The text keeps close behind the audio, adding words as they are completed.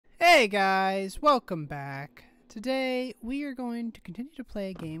Hey guys, welcome back. Today we are going to continue to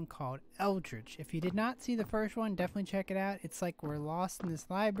play a game called Eldritch. If you did not see the first one, definitely check it out. It's like we're lost in this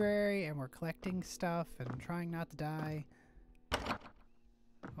library and we're collecting stuff and trying not to die.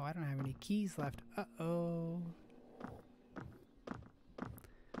 Oh, I don't have any keys left. Uh-oh.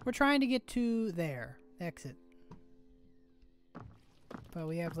 We're trying to get to there. Exit. But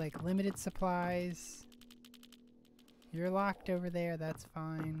we have like limited supplies. You're locked over there, that's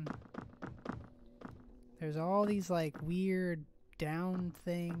fine. There's all these like weird down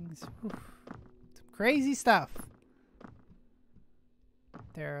things. Oof. Some crazy stuff.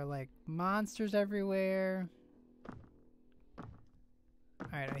 There are like monsters everywhere.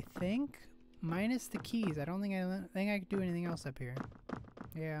 Alright, I think minus the keys. I don't think I could do anything else up here.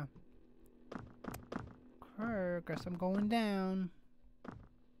 Yeah. Okay, guess I'm going down.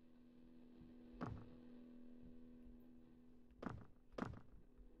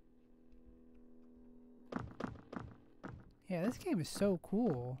 Yeah, this game is so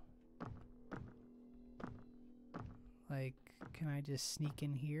cool. Like, can I just sneak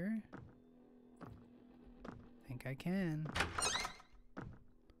in here? I think I can.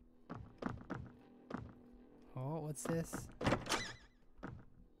 Oh, what's this?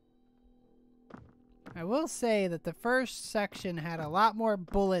 I will say that the first section had a lot more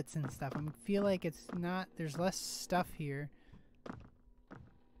bullets and stuff. I feel like it's not, there's less stuff here.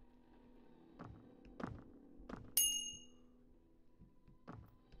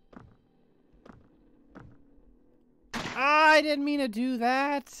 I didn't mean to do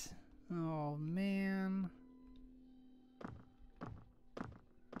that. Oh, man.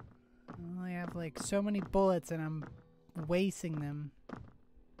 I only have like so many bullets and I'm wasting them.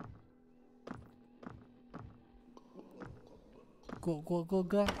 Go, go, go,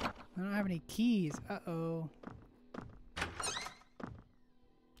 go. I don't have any keys. Uh-oh.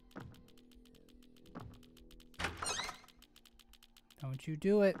 Don't you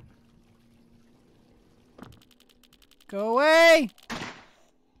do it. Go away!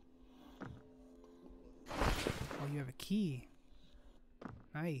 Oh, you have a key.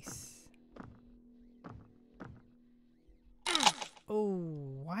 Nice. Oh,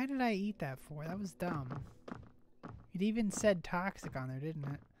 why did I eat that for? That was dumb. It even said toxic on there, didn't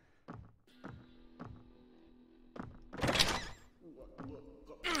it?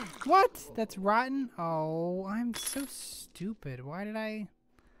 What? That's rotten? Oh, I'm so stupid. Why did I...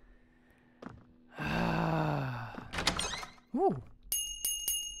 Ooh.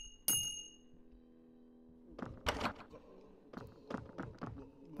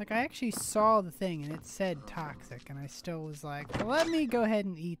 Like, I actually saw the thing and it said toxic and I still was like, well, let me go ahead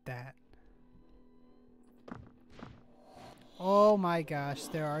and eat that. Oh my gosh,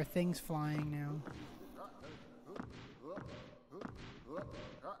 there are things flying now.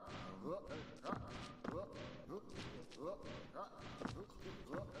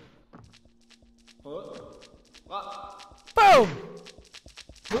 Boom!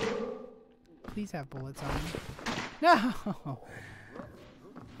 Please have bullets on me. No!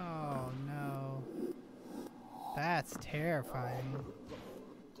 Oh no. That's terrifying.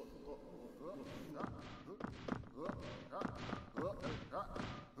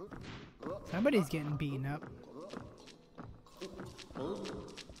 Somebody's getting beaten up.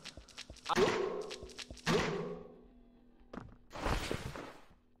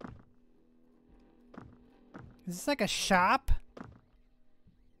 Is this like a shop?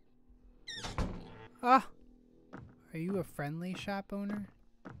 Ah! Are you a friendly shop owner?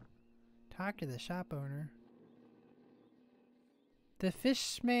 Talk to the shop owner. The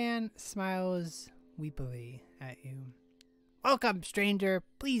fishman smiles weepily at you. Welcome, stranger.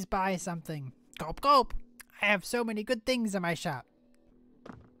 Please buy something. Gulp, gulp. I have so many good things in my shop.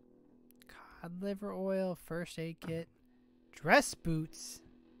 Cod liver oil, first aid kit, dress boots,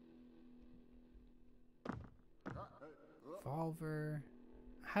 revolver.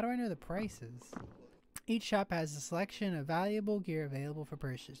 How do I know the prices? Each shop has a selection of valuable gear available for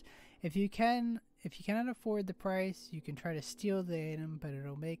purchase. If you cannot afford the price, you can try to steal the item, but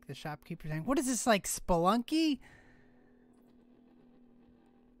it'll make the shopkeeper think, what is this, like Spelunky?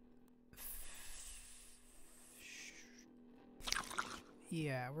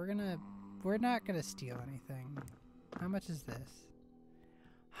 Yeah, we're not gonna steal anything. How much is this?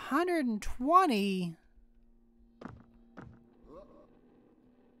 120?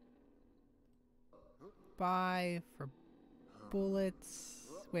 Buy for bullets.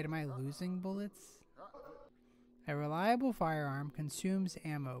 Wait, am I losing bullets? A reliable firearm consumes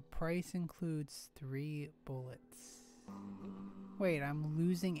ammo. Price includes 3 bullets. Wait, I'm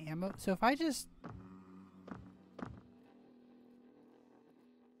losing ammo? So if I just...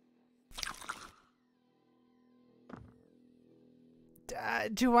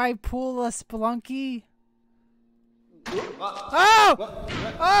 Do I pull a Spelunky? Oh!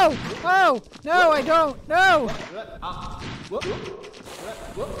 Oh! Oh! No, I don't! No!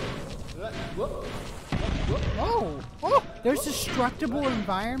 Oh! Oh! There's destructible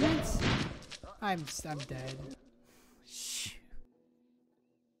environments? I'm dead. Shh.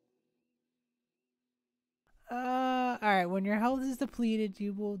 Alright, when your health is depleted,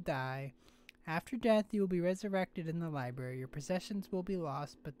 you will die. After death, you will be resurrected in the library. Your possessions will be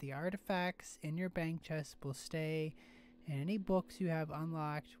lost, but the artifacts in your bank chest will stay, and any books you have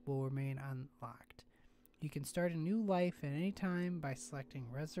unlocked will remain unlocked. You can start a new life at any time by selecting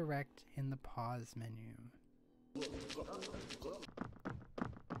Resurrect in the pause menu.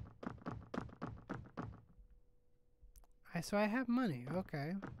 So I have money,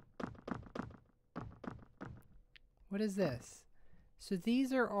 okay. What is this? So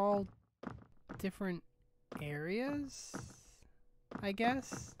these are all different areas, I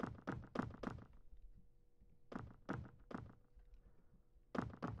guess?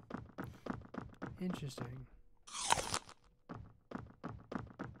 Interesting.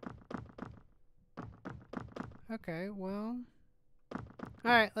 Okay, well.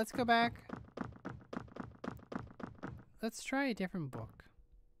 Alright, let's go back. Let's try a different book.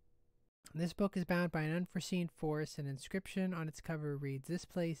 This book is bound by an unforeseen force. An inscription on its cover reads, "This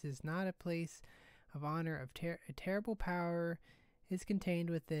place is not a place of honor. A terrible power is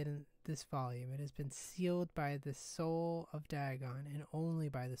contained within this volume. It has been sealed by the soul of Dagon, and only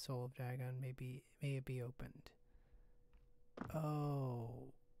by the soul of Dagon may it be opened."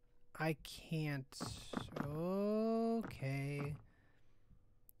 Oh, I can't. Okay.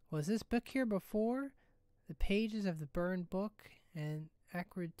 Was this book here before? The pages of the burned book and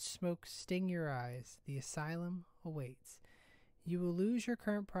acrid smoke sting your eyes. The asylum awaits. You will lose your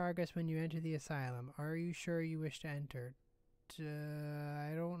current progress when you enter the asylum. Are you sure you wish to enter?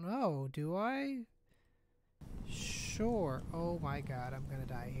 I don't know. Do I? Sure. Oh my god, I'm gonna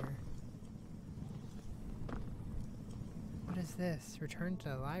die here. What is this? Return to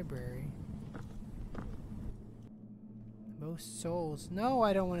the library. Most souls. No,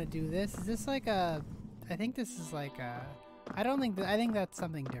 I don't want to do this. Is this like a... I think this is like a... I don't think... I think that's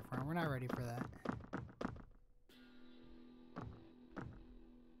something different. We're not ready for that.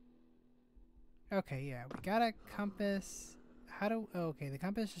 Okay, yeah. We got a compass. How do... Oh, okay, the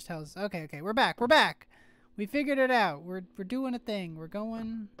compass just tells... Okay, okay. We're back. We're back! We figured it out. We're doing a thing. We're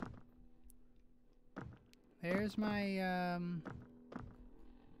going... There's my,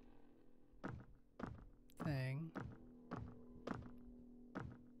 thing.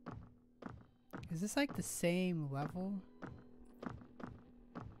 Is this like the same level?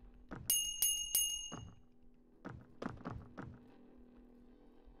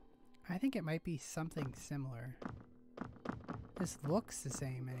 I think it might be something similar. This looks the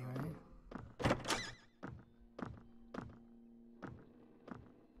same anyway.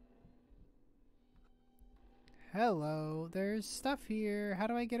 Hello, there's stuff here. How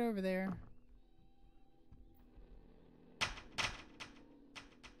do I get over there?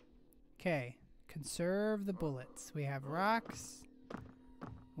 Okay, conserve the bullets. We have rocks.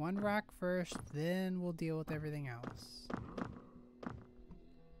 One rock first, then we'll deal with everything else.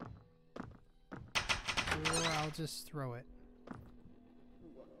 Or I'll just throw it.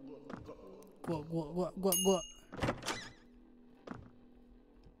 Gwut, gwut, gwut, gwut, gwut.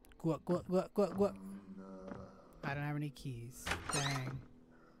 Gwut, gwut, gwut, gwut, gwut. I don't have any keys. Dang.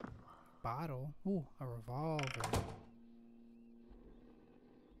 Bottle. Ooh, a revolver.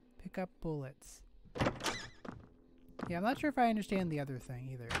 Pick up bullets. Yeah, I'm not sure if I understand the other thing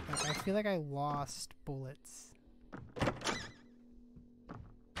either. Like, I feel like I lost bullets.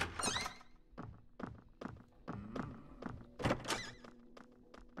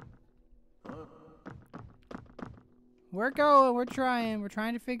 We're going. We're trying. We're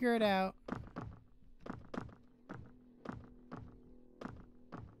trying to figure it out.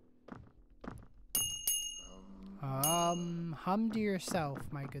 Hum to yourself,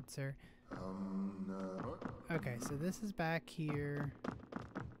 my good sir. Okay, so this is back here.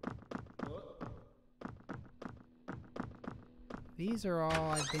 These are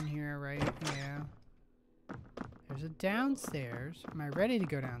all I've been here, right? Yeah. There's a downstairs. Am I ready to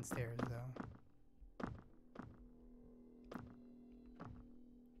go downstairs, though?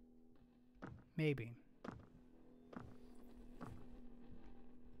 Maybe.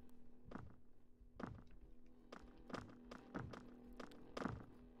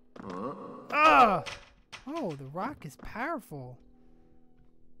 Ah! Oh, the rock is powerful.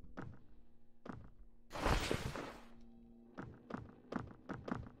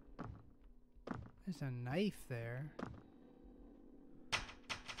 There's a knife there.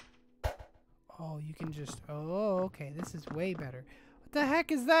 Oh, you can just... Oh, okay. This is way better. What the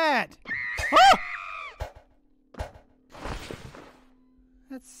heck is that? Oh!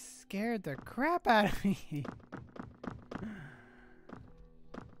 That scared the crap out of me.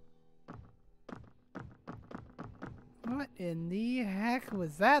 What in the heck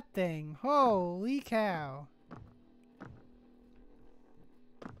was that thing? Holy cow.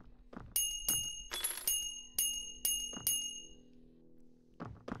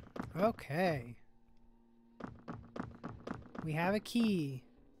 Okay. We have a key.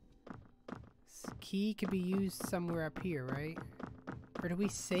 This key could be used somewhere up here, right? Or do we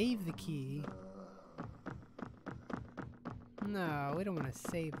save the key? No, we don't want to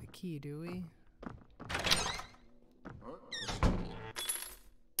save the key, do we?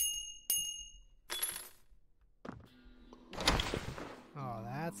 Oh,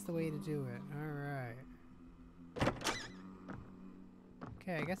 that's the way to do it. Alright.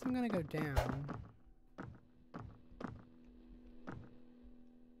 Okay, I guess I'm gonna go down.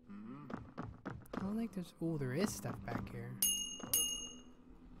 I don't think there's... Ooh, there is stuff back here.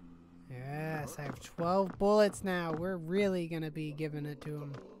 Yes, I have 12 bullets now. We're really gonna be giving it to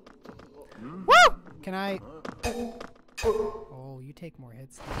him. Woo! Can I... Oh, you take more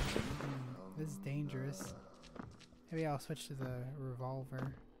hits. This is dangerous. Maybe I'll switch to the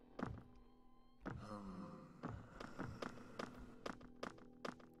revolver.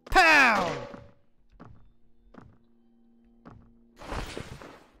 Pow!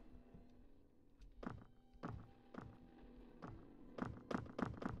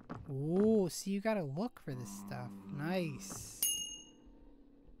 Ooh, see, you gotta look for this stuff. Nice.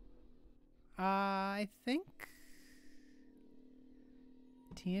 I think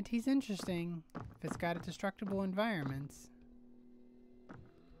TNT's interesting if it's got a destructible environments.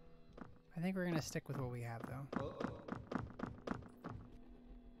 I think we're gonna stick with what we have, though.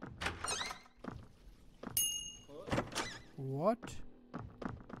 What?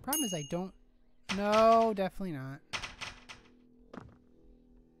 Problem is I don't... No, definitely not.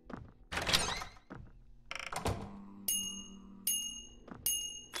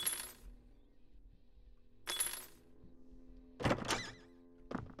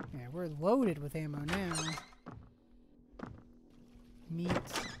 Yeah, we're loaded with ammo now. Meat.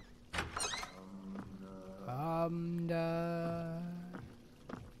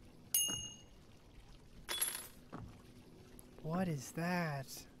 What is that?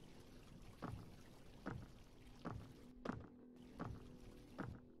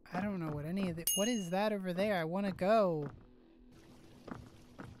 I don't know what any of the... What is that over there? I want to go.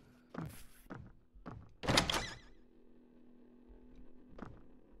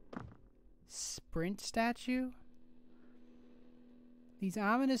 Sprint statue? These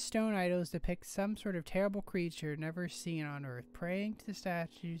ominous stone idols depict some sort of terrible creature never seen on Earth. Praying to the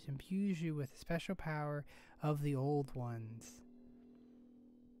statues imbues you with the special power of the old ones.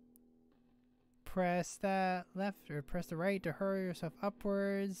 Press that left or press the right to hurl yourself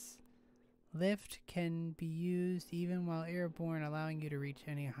upwards. Lift can be used even while airborne, allowing you to reach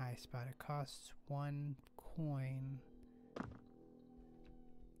any high spot. It costs 1 coin.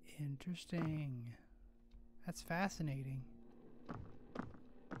 Interesting. That's fascinating.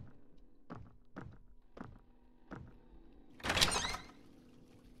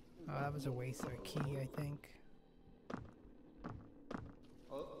 Oh, that was a waste of a key, I think.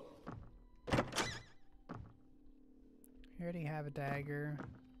 You already have a dagger.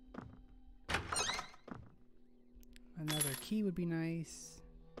 Another key would be nice.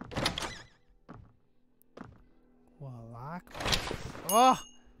 Well, lock. Oh!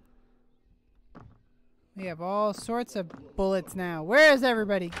 We have all sorts of bullets now. Where is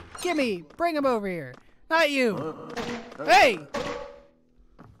everybody? Gimme! Bring them over here! Not you! Hey! Alright.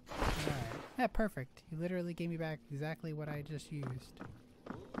 Yeah, perfect. You literally gave me back exactly what I just used.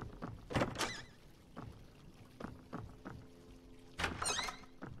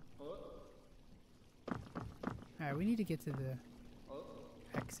 Alright, we need to get to the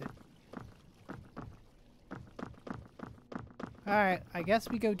exit. Alright, I guess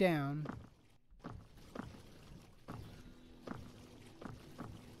we go down.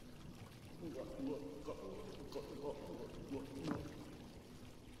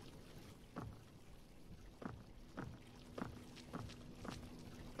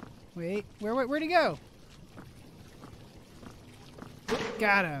 Wait, where'd he go?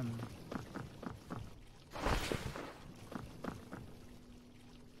 Got him.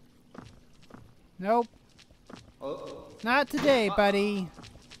 Nope. Not today, buddy.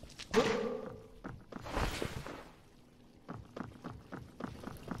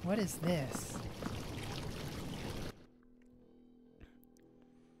 What is this?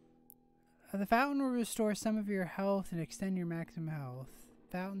 The fountain will restore some of your health and extend your maximum health.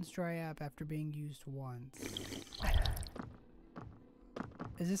 Fountains dry up after being used once.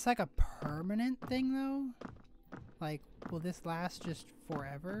 Is this like a permanent thing though? Like, will this last just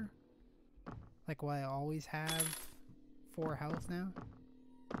forever? Like, will I always have 4 health now?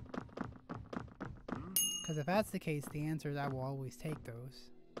 Because if that's the case, the answer is I will always take those.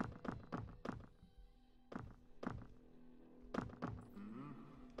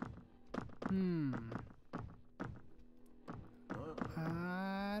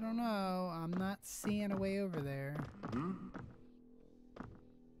 I don't know. I'm not seeing a way over there.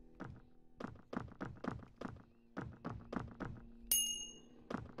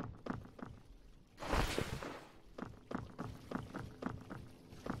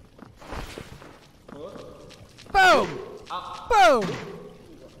 Boom! Boom!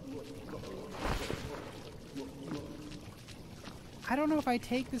 I don't know if I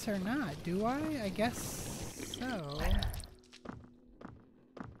take this or not, do I? I guess so.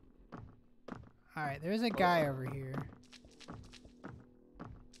 Alright, there's a guy over here.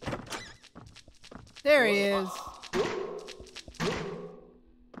 There he is!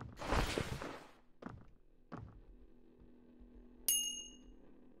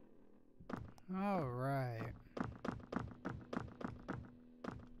 Alright.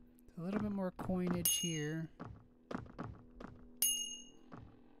 A little bit more coinage here.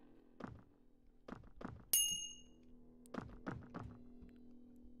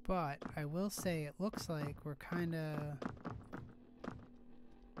 But I will say it looks like we're kinda...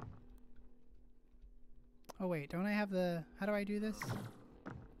 Oh wait, don't I have the... How do I do this?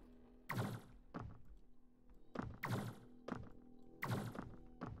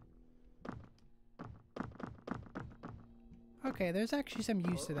 Okay, there's actually some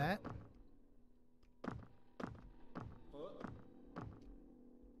use to that.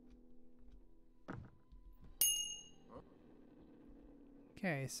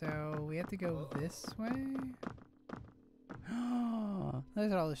 Okay, so we have to go this way. Oh,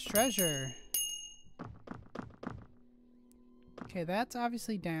 look at all this treasure. Okay, that's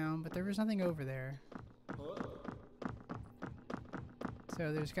obviously down, but there was nothing over there.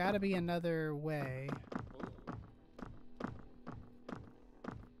 So there's got to be another way.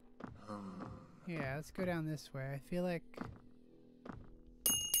 Yeah, let's go down this way. I feel like...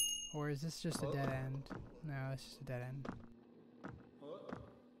 Or is this just a dead end? No, it's just a dead end.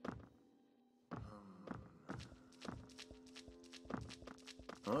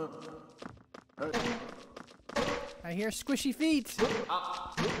 I hear squishy feet! So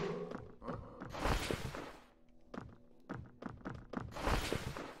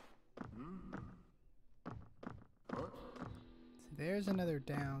there's another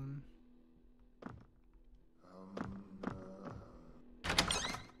down.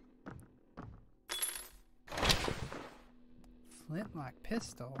 Flintlock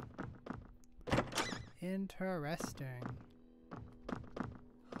pistol. Interesting.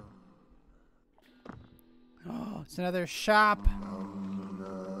 Oh, it's another shop.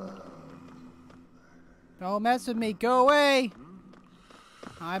 Don't mess with me. Go away.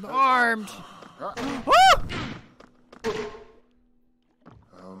 I'm armed. Woo!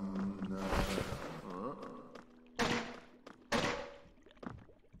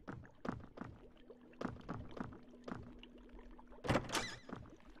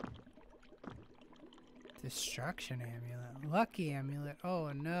 Destruction amulet. Lucky amulet.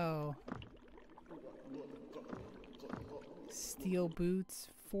 Oh no. Steel boots.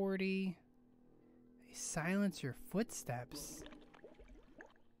 40. They silence your footsteps.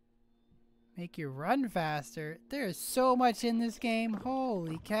 Make you run faster. There's so much in this game.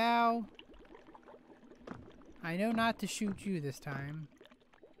 Holy cow. I know not to shoot you this time.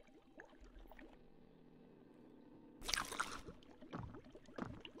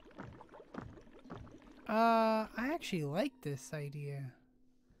 I actually like this idea.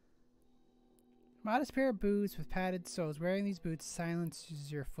 Modest pair of boots with padded soles. Wearing these boots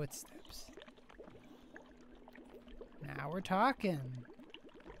silences your footsteps. Now we're talking.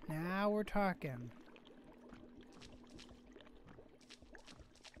 Now we're talking.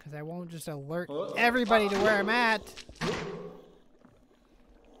 Because I won't just alert everybody to where I'm at.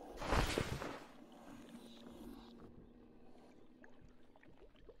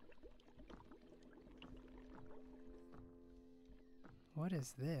 What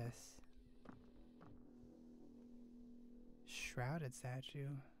is this? Shrouded statue.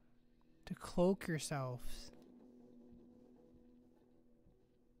 To cloak yourselves.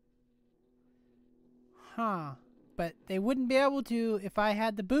 Huh. But they wouldn't be able to if I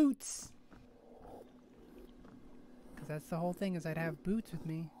had the boots. Because that's the whole thing, is I'd have boots with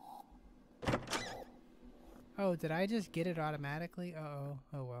me. Oh, did I just get it automatically? Uh-oh.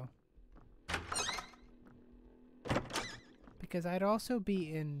 Oh, well. Because I'd also be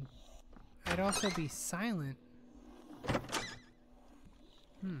silent.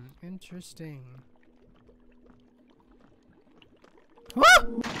 Interesting.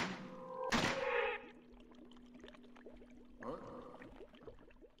 Woo!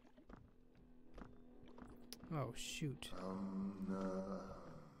 Oh, shoot.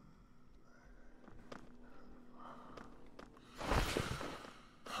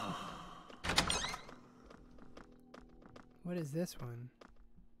 What is this one?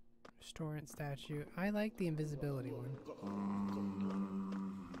 Restaurant statue. I like the invisibility one.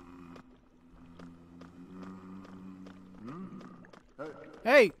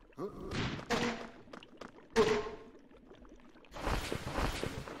 Hey!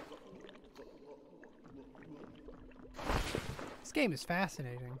 This game is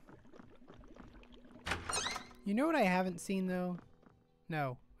fascinating. You know what I haven't seen though?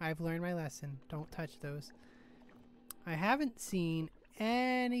 No, I've learned my lesson. Don't touch those. I haven't seen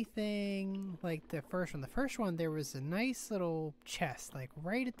anything like the first one. The first one, there was a nice little chest, like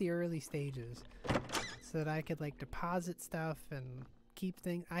right at the early stages, so that I could like deposit stuff and keep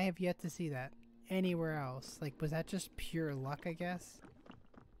things. I have yet to see that anywhere else. Like, was that just pure luck, I guess?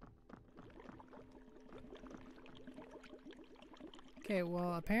 Okay,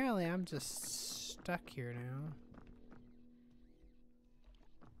 well, apparently I'm just stuck here now.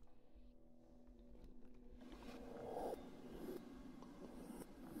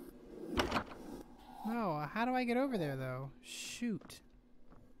 No, how do I get over there, though? Shoot.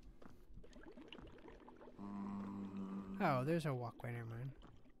 Oh, there's a walkway, never mind.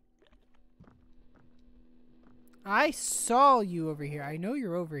 I saw you over here. I know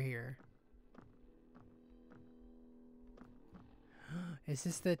you're over here. Is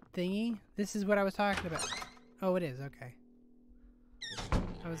this the thingy? This is what I was talking about. Oh, it is. Okay.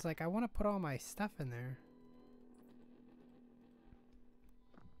 I was like, I want to put all my stuff in there.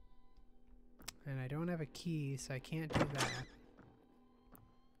 And I don't have a key, so I can't do that.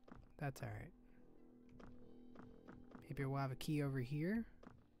 That's alright. Maybe we'll have a key over here.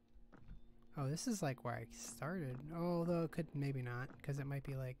 Oh, this is like where I started. Although it could maybe not, because it might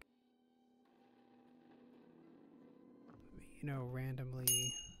be like, you know, randomly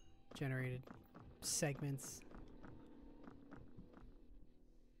generated segments.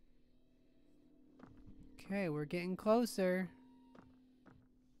 Okay, we're getting closer.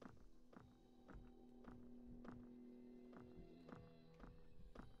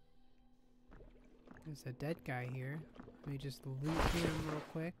 There's a dead guy here. Let me just loot him real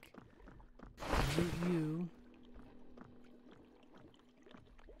quick. Loot you.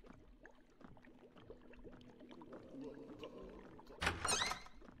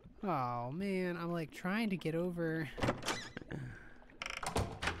 Oh man, I'm like trying to get over.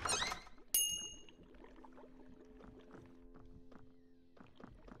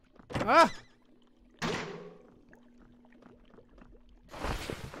 Ah!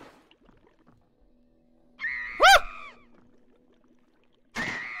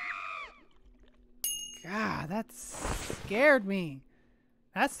 God, that scared me.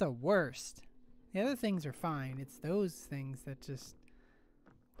 That's the worst. The other things are fine. It's those things that just,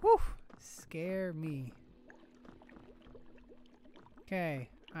 whew, scare me. Okay,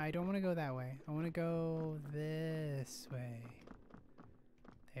 I don't want to go that way. I want to go this way.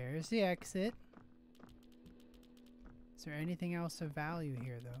 There's the exit. Is there anything else of value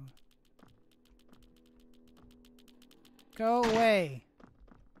here, though? Go away.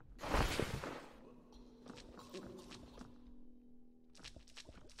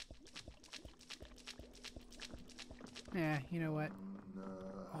 Yeah, you know what?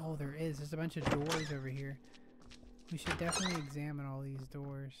 Oh, there is. There's a bunch of doors over here. We should definitely examine all these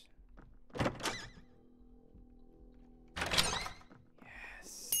doors.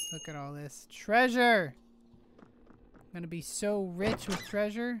 Yes. Look at all this treasure. I'm gonna be so rich with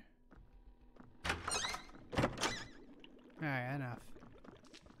treasure. Alright, enough.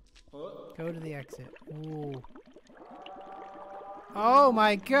 Go to the exit. Ooh. Oh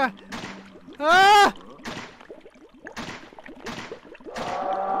my god! Ah!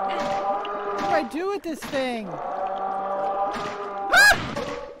 What do I do with this thing? Ah!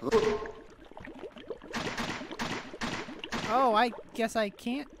 Oh, I guess I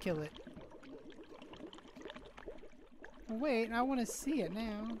can't kill it. Wait, I want to see it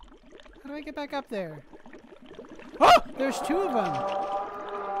now. How do I get back up there? Oh! There's two of them!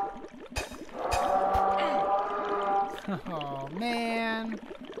 Oh, man.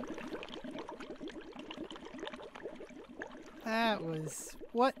 That was...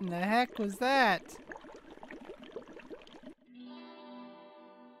 What in the heck was that?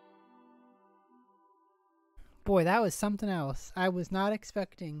 Boy, that was something else. I was not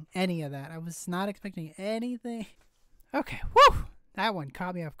expecting any of that. I was not expecting anything. Okay, whew! That one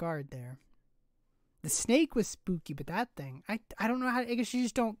caught me off guard there. The snake was spooky, but that thing, I don't know how. I guess you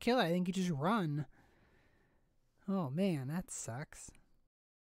just don't kill it. I think you just run. Oh man, that sucks.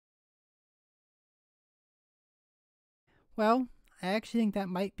 Well, I actually think that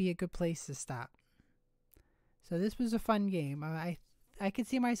might be a good place to stop. So this was a fun game. I could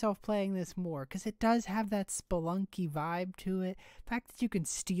see myself playing this more because it does have that spelunky vibe to it. The fact that you can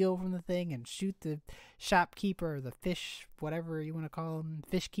steal from the thing and shoot the shopkeeper or the fish, whatever you want to call him,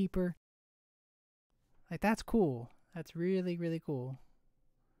 fish keeper. Like, that's cool. That's really, really cool.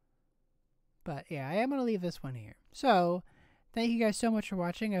 But yeah, I am going to leave this one here. So, thank you guys so much for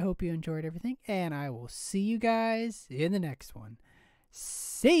watching. I hope you enjoyed everything. And I will see you guys in the next one.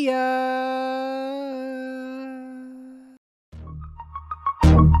 See ya!